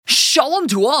Shalom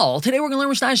to all! Today we're going to learn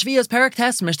Mishnah Shevi'is, Parak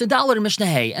Test, Mishnah Dalet, and Mishnah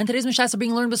Hey. And today's Mishnahs are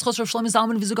being learned b'schos Rav Shlomo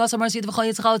Zalman v'zugas Amar Yid v'chol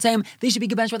Yitzchak Alateim. They should be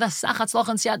gebenched with a sachat tzlach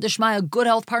and siyat deshmaya, good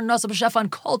health, parnasa b'shefa,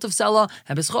 and cult of Sela,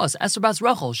 and b'schos Esther Bas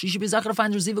Rachel. She should be zachar to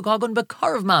find her ziva kagon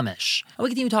b'kar of mamish. And we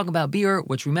continue talking about beer,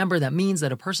 which remember that means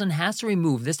that a person has to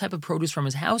remove this type of produce from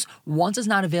his house once it's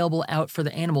not available out for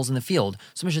the animals in the field.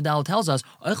 So Mishnah Dalet tells us,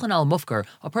 Oichlin al mufkar,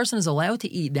 a person is allowed to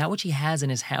eat that which he has in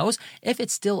his house if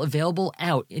it's still available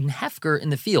out in hefker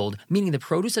in the field, meaning the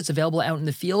produce that's available out in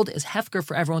the field is hefker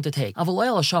for everyone to take.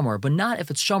 Avaloyal shamor, but not if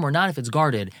it's shamor, not if it's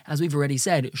guarded. As we've already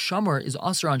said, shamor is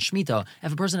asur on shmita.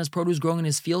 If a person has produce growing in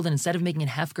his field and instead of making it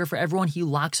hefker for everyone, he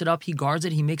locks it up, he guards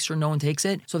it, he makes sure no one takes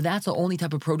it. So if that's the only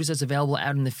type of produce that's available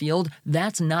out in the field,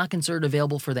 that's not considered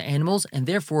available for the animals, and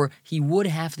therefore he would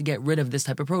have to get rid of this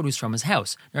type of produce from his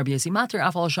house. Rabbi Yossi matir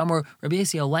afal shamor. Rabbi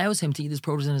Yossi allows him to eat this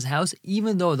produce in his house,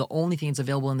 even though the only thing that's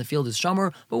available in the field is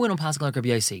shamor, but we don't pass like Rabbi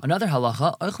Yossi. Another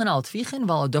halacha, oichlin al tfichin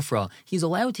val dufra. He's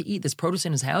allowed to eat this produce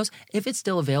in his house if it's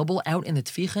still available out in the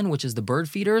tfichin, which is the bird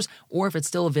feeders, or if it's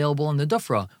still available in the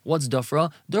dufra. What's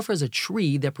dufra? Dufra is a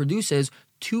tree that produces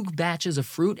 2 batches of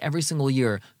fruit every single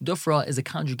year. Dufra is a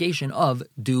conjugation of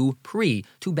du pri,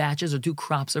 2 batches or 2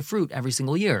 crops of fruit every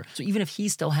single year. So even if he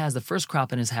still has the first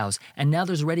crop in his house, and now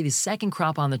there's already the second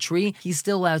crop on the tree, he's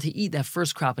still allowed to eat that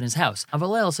first crop in his house.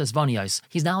 Avalel says vanios.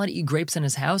 He's not allowed to eat grapes in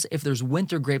his house if there's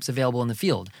winter grapes available in the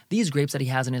field. These grapes that he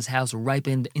has in his house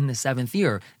ripened in the 7th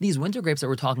year. These winter grapes that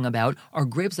we're talking about are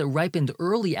grapes that ripened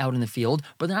early out in the field,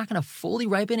 but they're not going to fully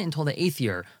ripen until the 8th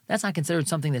year. That's not considered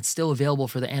something that's still available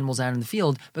for the animals out in the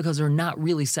field, because they're not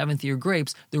really 7th year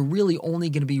grapes. They're really only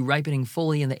going to be ripening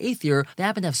fully in the 8th year. They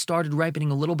happen to have started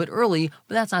ripening a little bit early,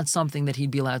 but that's not something that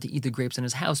he'd be allowed to eat the grapes in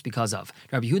his house because of.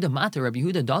 Rabbi Yehuda Mater, Rabbi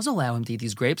Yehuda does allow him to eat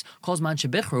these grapes, calls man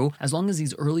shebichru, as long as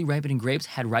these early ripening grapes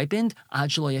had ripened, ad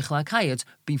shelo yechlak hayetz,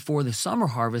 before the summer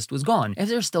harvest was gone. If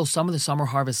there's still some of the summer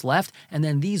harvest left, and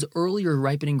then these earlier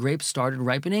ripening grapes started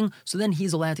ripening, so then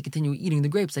he's allowed to continue eating the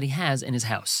grapes that he has in his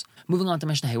house. Moving on to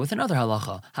Mishnah with another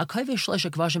halacha.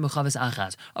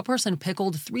 A person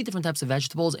pickled 3 different types of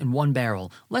vegetables in one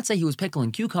barrel. Let's say he was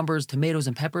pickling cucumbers, tomatoes,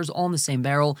 and peppers all in the same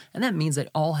barrel, and that means that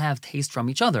all have taste from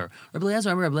each other. Rabbi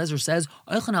Eliezer says,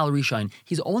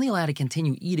 he's only allowed to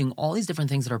continue eating all these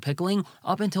different things that are pickling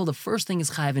up until the first thing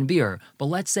is chayav in beer. But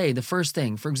let's say the first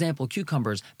thing, for example,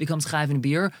 cucumbers, becomes chayav in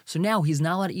beer, so now he's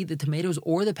not allowed to eat the tomatoes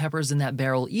or the peppers in that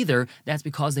barrel either. That's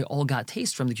because they all got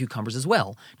taste from the cucumbers as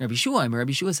well. Rabbi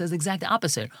Shua says the exact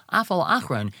opposite. Afal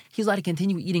achron, he's allowed to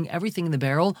continue eating everything in the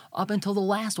barrel up until the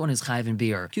last one is chayav in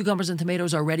beer. Cucumbers and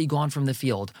tomatoes are already gone from the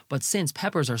field, but since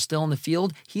peppers are still in the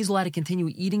field, he's allowed to continue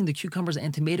eating the cucumbers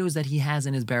and tomatoes that he has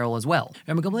in his barrel as well.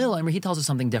 He tells us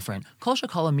something different.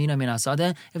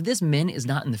 If this min is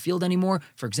not in the field anymore,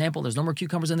 for example, there's no more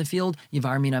cucumbers in the field, so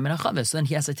then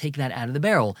he has to take that out of the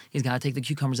barrel. He's got to take the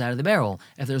cucumbers out of the barrel.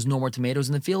 If there's no more tomatoes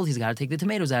in the field, he's got to take the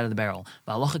tomatoes out of the barrel.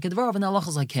 And the halacha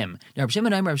is like him. Now,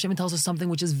 Reb Shimon tells us something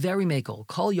which is very makel.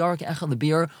 Kol yarek echad the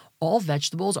beer. All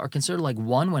vegetables are considered like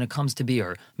one when it comes to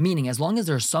beer, meaning as long as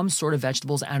there are some sort of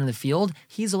vegetables out in the field,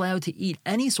 he's allowed to eat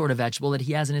any sort of vegetable that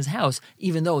he has in his house,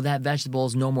 even though that vegetable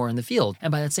is no more in the field. And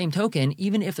by that same token,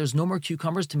 even if there's no more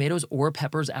cucumbers, tomatoes, or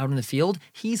peppers out in the field,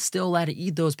 he's still allowed to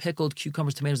eat those pickled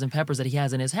cucumbers, tomatoes, and peppers that he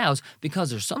has in his house because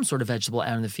there's some sort of vegetable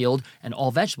out in the field, and all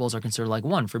vegetables are considered like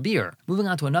one for beer. Moving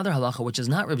on to another halacha, which is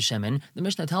not Reb Shimon, the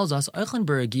Mishnah tells us, Oichlin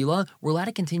beragila, we're allowed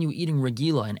to continue eating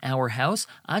regila in our house,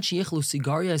 ad sheyechlu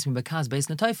sigarias Bekas Beis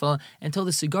Nataifa, until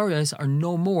the cigarias are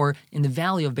no more in the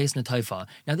valley of Beis Nataifa.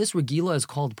 Now this regila is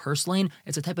called purslane.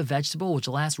 It's a type of vegetable which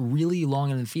lasts really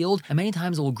long in the field, and many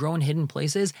times it will grow in hidden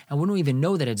places, and we don't even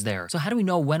know that it's there. So how do we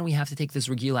know when we have to take this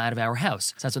regila out of our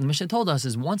house? So that's what the Mishnah told us,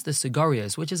 is once the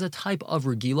cigarias, which is a type of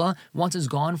regila, once it's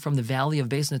gone from the valley of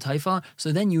Beis Nataifa,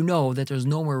 so then you know that there's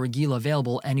no more regila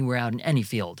available anywhere out in any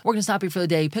field. We're going to stop here for the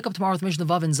day. Pick up tomorrow with Mishnah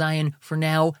Vav and Zion. For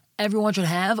now, everyone should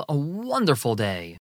have a wonderful day.